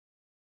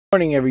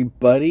Morning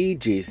everybody,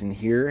 Jason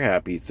here.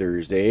 Happy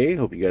Thursday.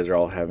 Hope you guys are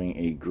all having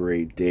a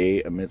great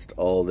day amidst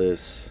all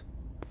this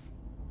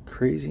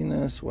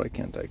craziness. Why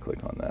can't I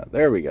click on that?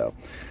 There we go.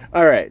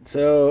 All right,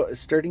 so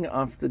starting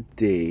off the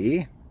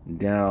day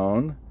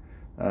down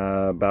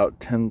about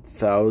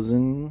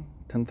 10,000.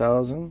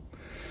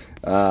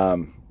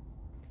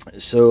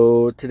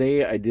 So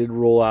today I did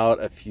roll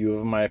out a few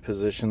of my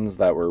positions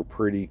that were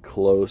pretty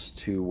close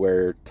to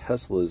where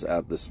Tesla's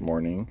at this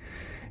morning,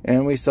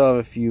 and we still have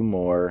a few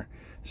more.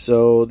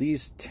 So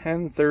these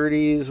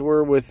 1030s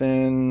were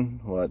within,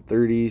 what,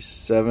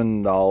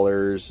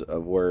 $37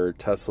 of where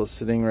Tesla's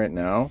sitting right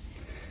now.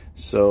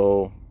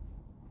 So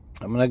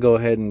I'm going to go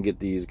ahead and get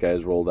these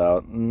guys rolled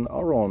out, and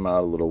I'll roll them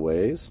out a little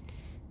ways.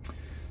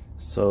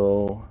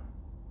 So,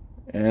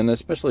 and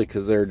especially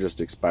because they're just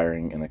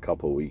expiring in a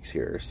couple weeks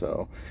here.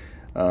 So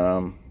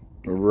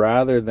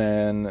rather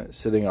than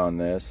sitting on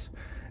this,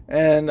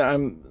 and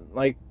I'm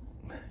like,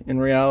 in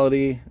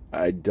reality,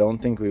 I don't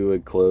think we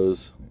would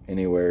close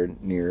anywhere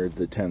near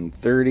the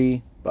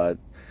 1030, but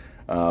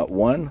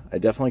one, I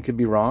definitely could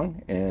be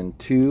wrong, and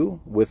two,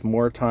 with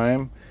more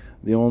time,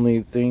 the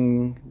only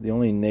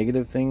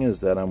negative thing is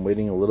that I'm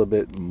waiting a little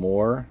bit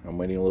more. I'm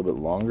waiting a little bit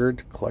longer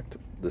to collect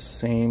the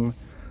same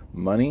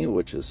money,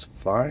 which is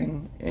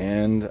fine,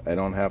 and I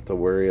don't have to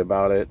worry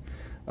about it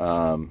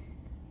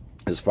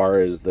as far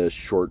as the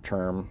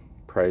short-term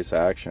price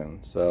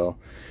action. So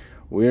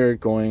we're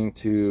going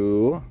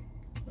to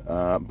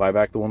buy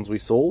back the ones we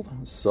sold,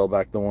 sell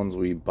back the ones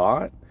we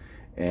bought,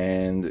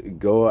 and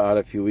go out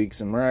a few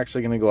weeks. And we're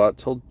actually going to go out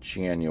till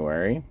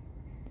January.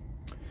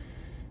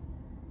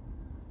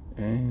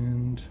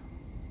 And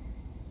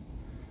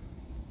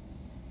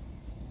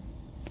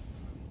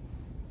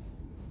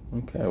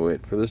okay,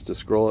 wait for this to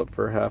scroll up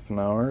for half an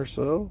hour or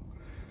so.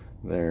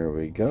 There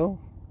we go.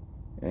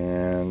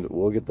 And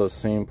we'll get those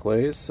same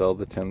plays, sell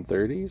the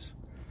 1030s.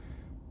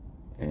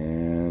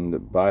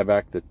 And buy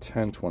back the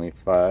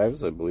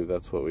 1025s. I believe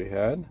that's what we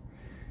had.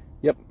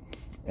 Yep.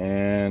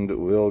 And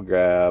we'll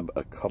grab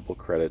a couple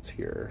credits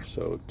here.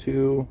 So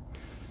two.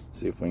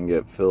 See if we can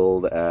get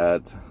filled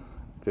at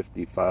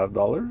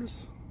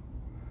 $55.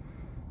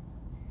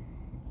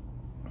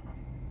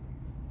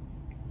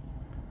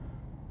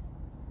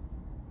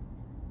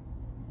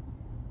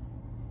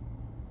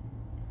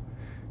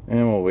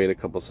 And we'll wait a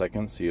couple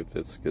seconds, see if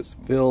this gets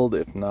filled.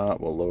 If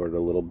not, we'll lower it a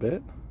little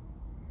bit.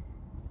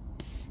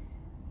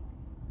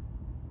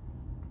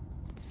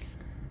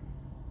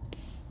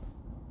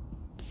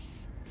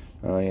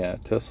 Oh yeah,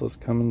 Tesla's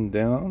coming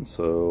down,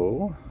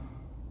 so,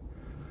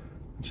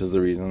 which is the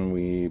reason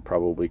we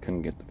probably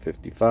couldn't get the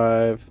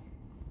 55.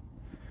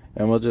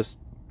 And we'll just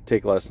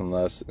take less and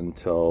less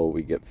until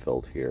we get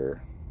filled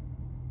here.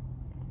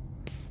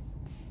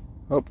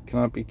 Oh,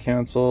 cannot be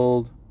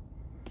canceled.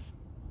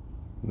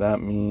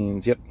 That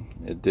means, yep,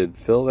 it did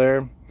fill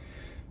there.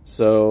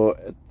 So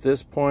at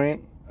this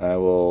point, I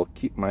will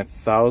keep my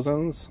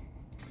thousands.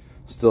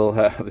 Still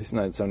have these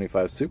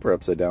 975 super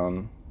upside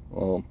down.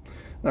 Well,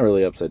 not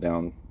really upside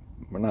down.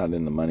 We're not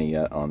in the money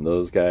yet on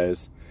those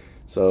guys.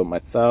 So my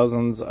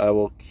thousands I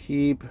will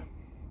keep.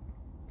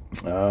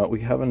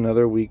 We have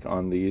another week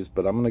on these,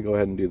 but I'm going to go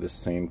ahead and do the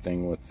same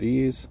thing with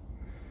these.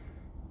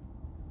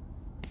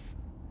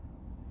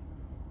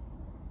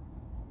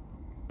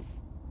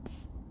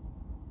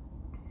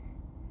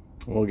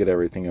 We'll get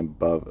everything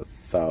above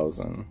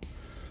 1,000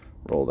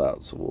 rolled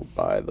out, so we'll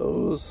buy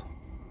those.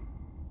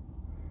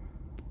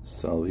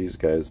 Sell these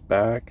guys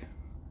back.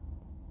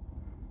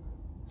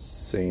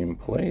 Same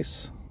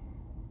place,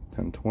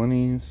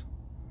 1020s.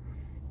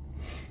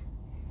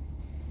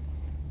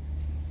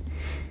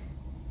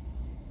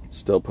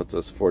 Still puts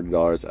us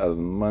 $40 out of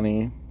the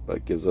money,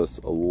 but gives us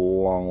a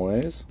long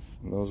ways.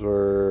 And those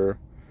were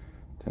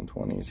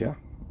 1020s, yeah.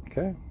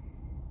 Okay.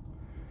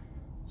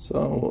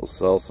 So we'll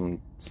sell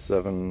some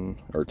 7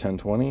 or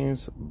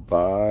 1020s,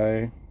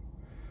 buy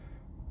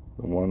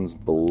the ones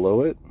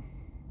below it,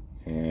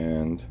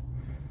 and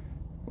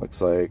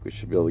looks like we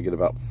should be able to get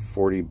about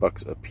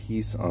 $40 a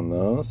piece on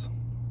those.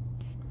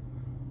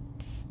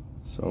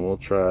 So we'll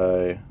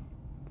try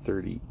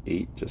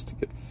 38 just to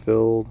get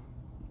filled.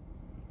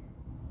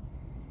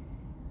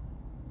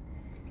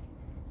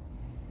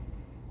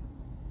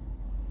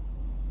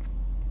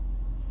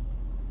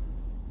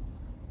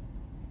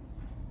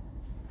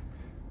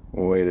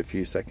 We'll wait a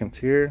few seconds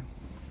here.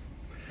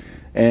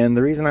 And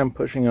the reason I'm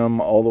pushing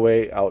them all the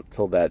way out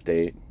till that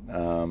date,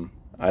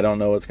 I don't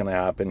know what's going to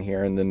happen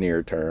here in the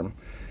near term.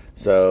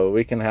 So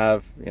we can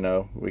have,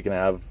 we can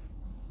have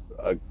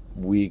a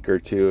week or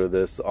two of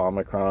this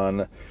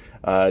Omicron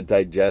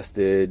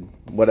digested,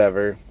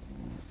 whatever.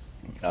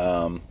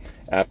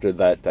 After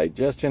that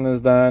digestion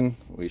is done,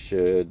 we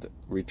should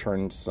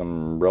return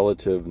some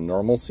relative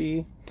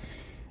normalcy,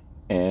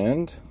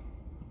 and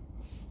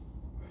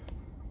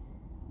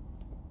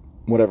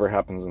whatever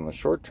happens in the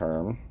short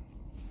term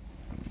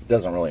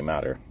doesn't really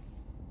matter.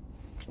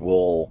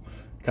 We'll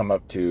come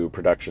up to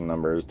production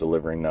numbers,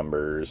 delivery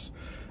numbers,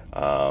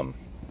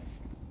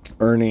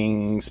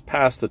 earnings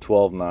past the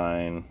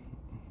 12.9,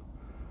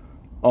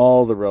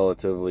 all the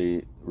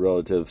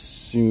relative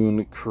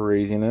soon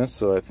craziness.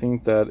 So I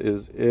think that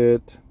is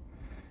it.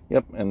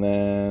 Yep, and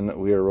then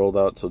we are rolled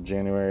out till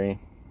January.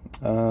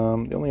 The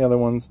only other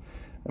ones,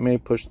 I may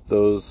push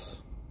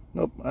those.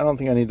 Nope, I don't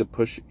think I need to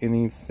push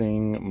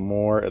anything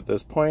more at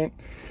this point.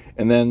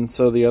 And then,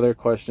 so the other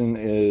question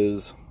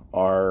is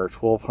our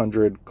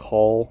 1200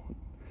 call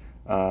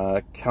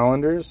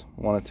calendars.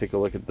 Want to take a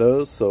look at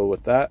those. So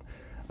with that,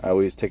 I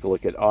always take a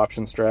look at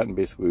option strat, and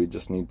basically we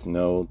just need to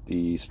know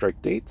the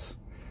strike dates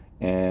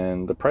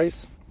and the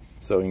price.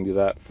 So we can do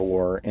that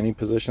for any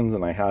positions,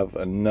 and I have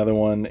another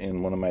one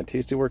in one of my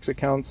Tastyworks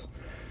accounts.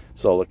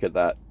 So I'll look at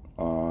that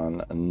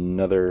on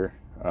another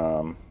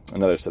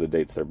set of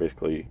dates. They're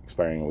basically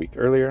expiring a week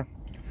earlier.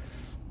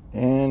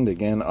 And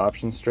again,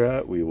 option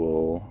strat, we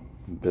will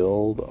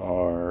build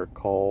our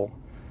call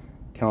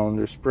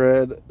calendar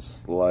spread,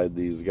 slide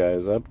these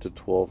guys up to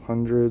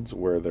 1200s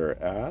where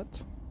they're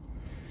at,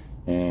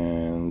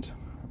 and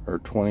our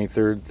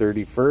 23rd,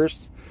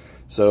 31st.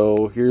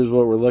 So here's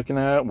what we're looking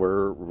at.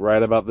 We're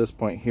right about this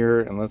point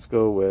here, and let's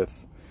go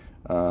with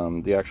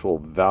the actual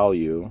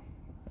value.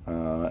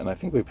 And I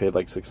think we paid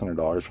like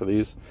 $600 for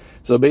these.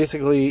 So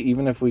basically,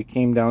 even if we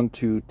came down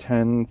to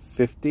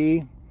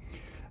 1050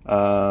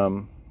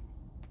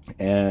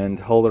 and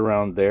held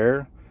around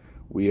there,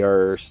 we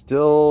are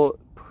still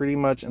pretty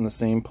much in the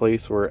same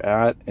place we're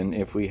at. And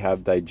if we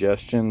have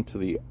digestion to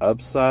the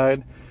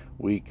upside,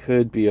 we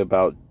could be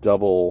about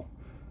double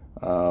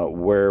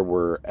where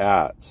we're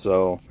at.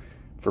 So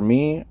for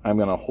me, I'm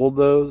going to hold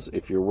those.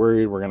 If you're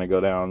worried we're going to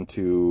go down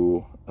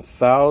to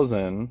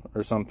 1,000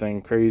 or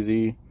something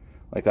crazy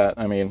like that,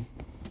 I mean,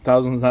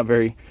 1,000's not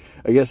very,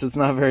 I guess it's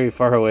not very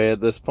far away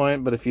at this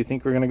point, but if you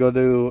think we're going to go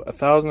to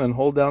 1,000 and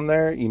hold down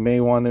there, you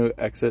may want to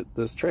exit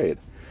this trade.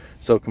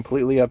 So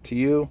completely up to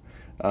you.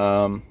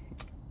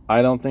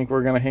 I don't think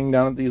we're going to hang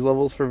down at these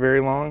levels for very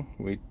long.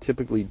 We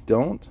typically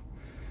don't.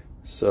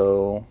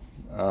 So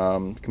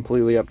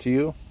completely up to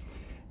you.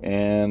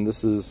 And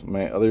this is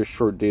my other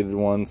short dated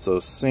one, so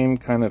same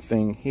kind of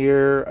thing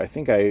here. I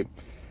think I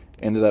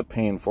ended up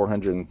paying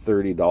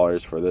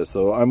 $430 for this,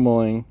 so I'm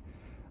willing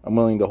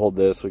to hold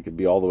this. We could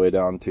be all the way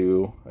down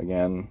to,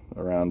 again,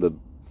 around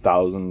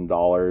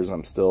 $1,000.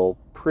 I'm still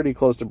pretty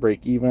close to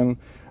break even.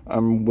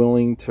 I'm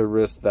willing to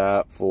risk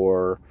that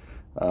for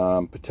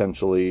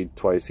potentially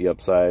twice the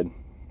upside,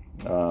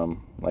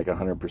 like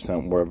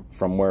 100%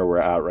 from where we're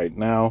at right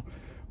now,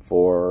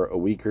 for a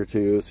week or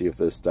two, see if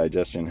this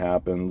digestion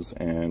happens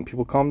and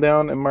people calm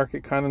down and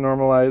market kind of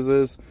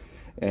normalizes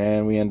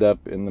and we end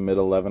up in the mid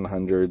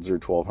 1100s or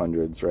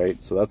 1200s,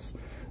 right? So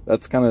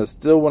that's kind of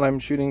still what I'm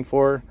shooting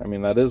for. I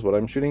mean, that is what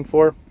I'm shooting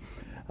for.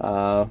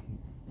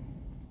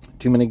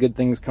 Too many good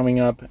things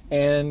coming up,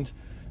 and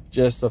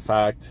just the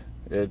fact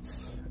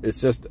it's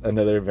just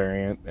another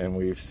variant, and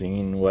we've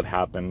seen what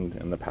happened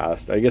in the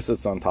past. I guess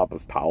it's on top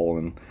of Powell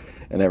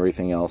and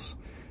everything else.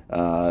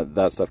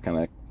 That stuff kind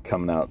of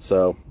coming out.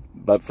 So,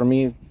 but for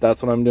me,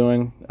 that's what I'm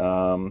doing.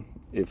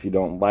 If you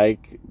don't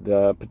like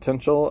the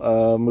potential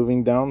of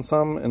moving down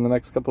some in the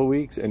next couple of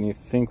weeks, and you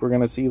think we're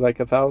going to see like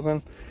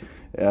 1,000,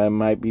 it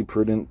might be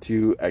prudent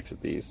to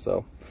exit these.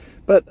 So,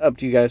 but up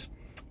to you guys.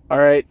 All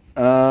right,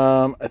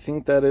 I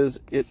think that is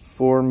it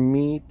for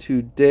me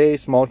today.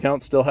 Small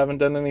accounts still haven't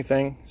done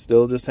anything,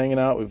 still just hanging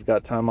out. We've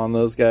got time on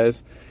those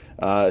guys.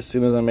 As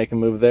soon as I make a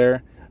move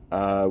there,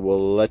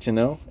 we'll let you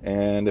know.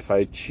 And if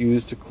I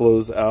choose to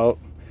close out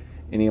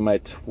any of my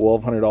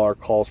 $1,200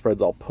 call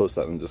spreads, I'll post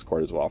that in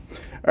Discord as well.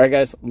 All right,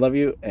 guys, love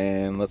you,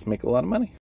 and let's make a lot of money.